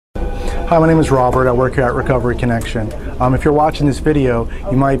Hi, my name is Robert. I work here at Recovery Connection. If you're watching this video,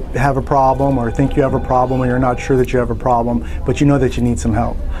 you might have a problem or think you have a problem or you're not sure that you have a problem, but you know that you need some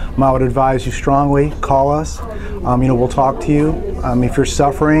help. I would advise you strongly, call us. We'll talk to you. If you're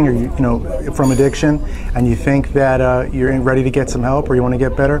suffering or from addiction and you think that you're ready to get some help or you want to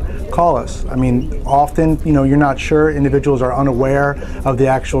get better, call us. Often, you're not sure. Individuals are unaware of the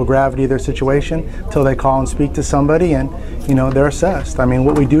actual gravity of their situation until they call and speak to somebody and, they're assessed.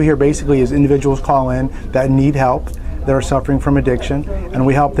 What we do here basically is individuals call in that need help, that are suffering from addiction, and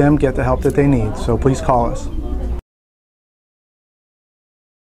we help them get the help that they need. So please call us.